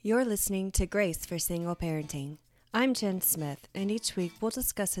You're listening to Grace for Single Parenting. I'm Jen Smith, and each week we'll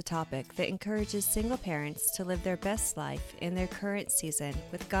discuss a topic that encourages single parents to live their best life in their current season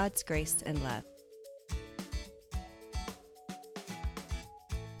with God's grace and love.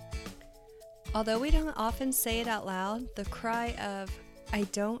 Although we don't often say it out loud, the cry of, "I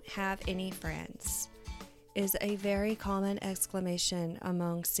don't have any friends," is a very common exclamation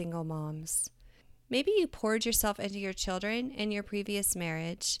among single moms. Maybe you poured yourself into your children in your previous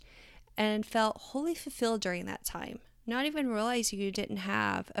marriage and felt wholly fulfilled during that time, not even realizing you didn't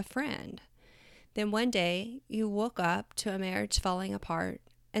have a friend. Then one day you woke up to a marriage falling apart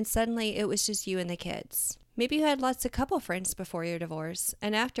and suddenly it was just you and the kids. Maybe you had lots of couple friends before your divorce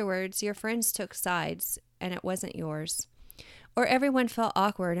and afterwards your friends took sides and it wasn't yours. Or everyone felt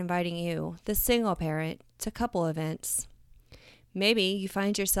awkward inviting you, the single parent, to couple events. Maybe you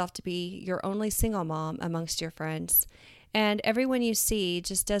find yourself to be your only single mom amongst your friends, and everyone you see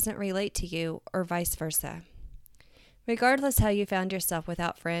just doesn't relate to you, or vice versa. Regardless how you found yourself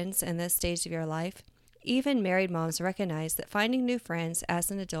without friends in this stage of your life, even married moms recognize that finding new friends as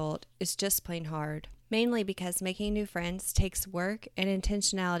an adult is just plain hard, mainly because making new friends takes work and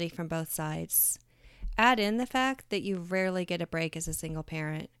intentionality from both sides. Add in the fact that you rarely get a break as a single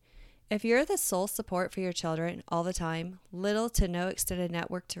parent. If you're the sole support for your children all the time, little to no extended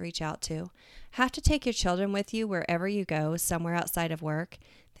network to reach out to, have to take your children with you wherever you go, somewhere outside of work,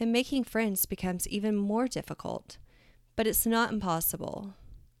 then making friends becomes even more difficult. But it's not impossible.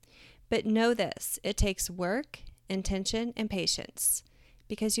 But know this, it takes work, intention, and patience,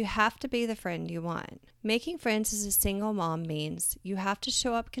 because you have to be the friend you want. Making friends as a single mom means you have to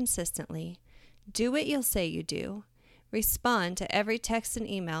show up consistently, do what you'll say you do, respond to every text and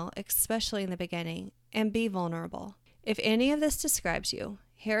email, especially in the beginning, and be vulnerable. If any of this describes you,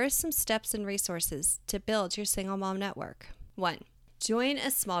 here are some steps and resources to build your single mom network. 1. Join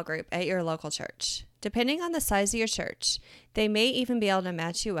a small group at your local church. Depending on the size of your church, they may even be able to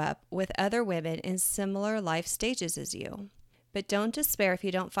match you up with other women in similar life stages as you. But don't despair if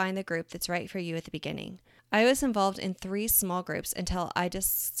you don't find the group that's right for you at the beginning. I was involved in 3 small groups until I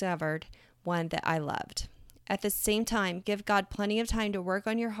discovered one that I loved. At the same time, give God plenty of time to work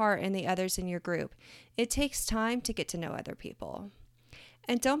on your heart and the others in your group. It takes time to get to know other people.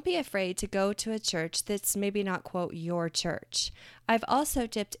 And don't be afraid to go to a church that's maybe not, quote, your church. I've also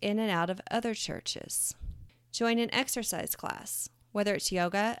dipped in and out of other churches. Join an exercise class. Whether it's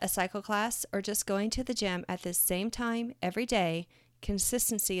yoga, a cycle class, or just going to the gym at the same time every day,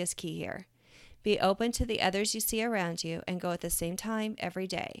 consistency is key here. Be open to the others you see around you and go at the same time every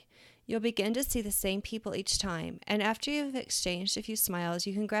day. You'll begin to see the same people each time, and after you've exchanged a few smiles,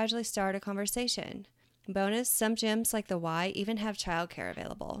 you can gradually start a conversation. Bonus, some gyms like the Y even have childcare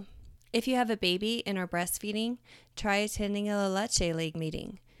available. If you have a baby and are breastfeeding, try attending a La Leche League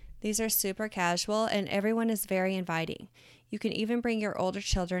meeting. These are super casual and everyone is very inviting. You can even bring your older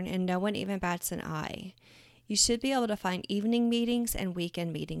children and no one even bats an eye. You should be able to find evening meetings and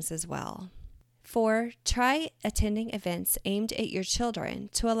weekend meetings as well. 4. Try attending events aimed at your children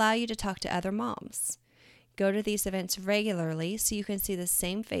to allow you to talk to other moms. Go to these events regularly so you can see the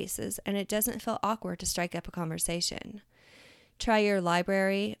same faces and it doesn't feel awkward to strike up a conversation. Try your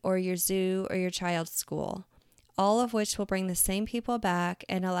library or your zoo or your child's school, all of which will bring the same people back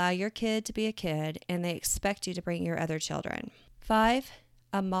and allow your kid to be a kid and they expect you to bring your other children. 5.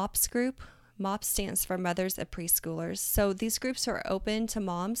 A MOPS group. MOPS stands for Mothers of Preschoolers. So these groups are open to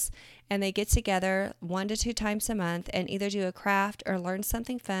moms and they get together 1 to 2 times a month and either do a craft or learn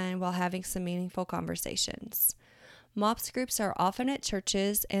something fun while having some meaningful conversations. MOPS groups are often at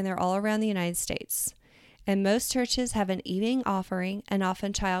churches and they're all around the United States. And most churches have an evening offering and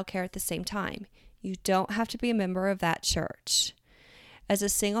often childcare at the same time. You don't have to be a member of that church. As a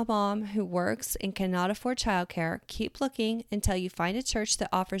single mom who works and cannot afford childcare, keep looking until you find a church that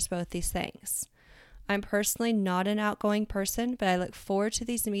offers both these things. I'm personally not an outgoing person, but I look forward to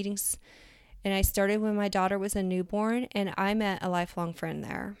these meetings, and I started when my daughter was a newborn, and I met a lifelong friend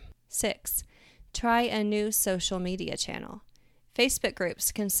there. 6. Try a new social media channel. Facebook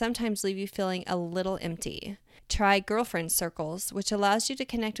groups can sometimes leave you feeling a little empty. Try girlfriend circles, which allows you to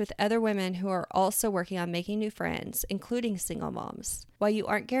connect with other women who are also working on making new friends, including single moms. While you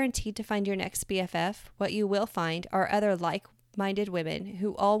aren't guaranteed to find your next BFF, what you will find are other like-minded women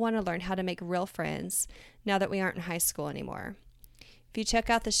who all want to learn how to make real friends now that we aren't in high school anymore. If you check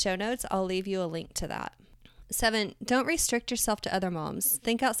out the show notes, I'll leave you a link to that. 7. Don't restrict yourself to other moms.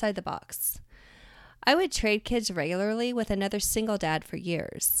 Think outside the box. I would trade kids regularly with another single dad for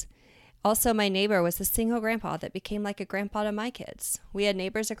years. Also, my neighbor was a single grandpa that became like a grandpa to my kids. We had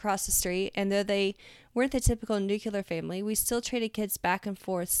neighbors across the street, and though they weren't the typical nuclear family, we still traded kids back and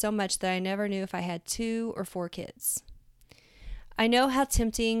forth so much that I never knew if I had 2 or 4 kids. I know how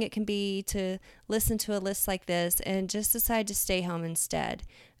tempting it can be to listen to a list like this and just decide to stay home instead,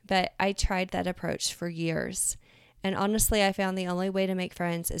 but I tried that approach for years. And honestly, I found the only way to make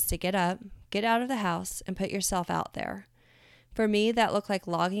friends is to get up, get out of the house, and put yourself out there. For me, that looked like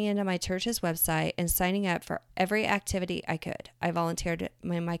logging into my church's website and signing up for every activity I could. I volunteered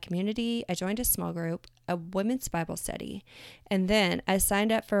in my community, I joined a small group, a women's Bible study, and then I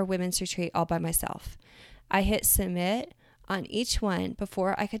signed up for a women's retreat all by myself. I hit submit on each one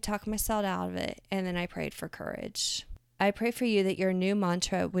before I could talk myself out of it, and then I prayed for courage. I pray for you that your new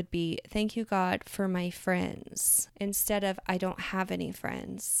mantra would be, thank you, God, for my friends, instead of I don't have any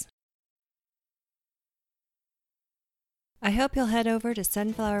friends. I hope you'll head over to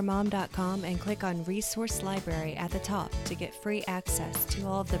sunflowermom.com and click on Resource Library at the top to get free access to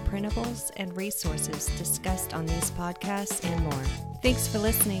all of the printables and resources discussed on these podcasts and more. Thanks for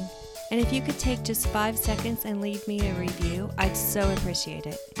listening. And if you could take just 5 seconds and leave me a review, I'd so appreciate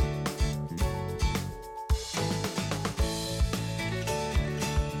it.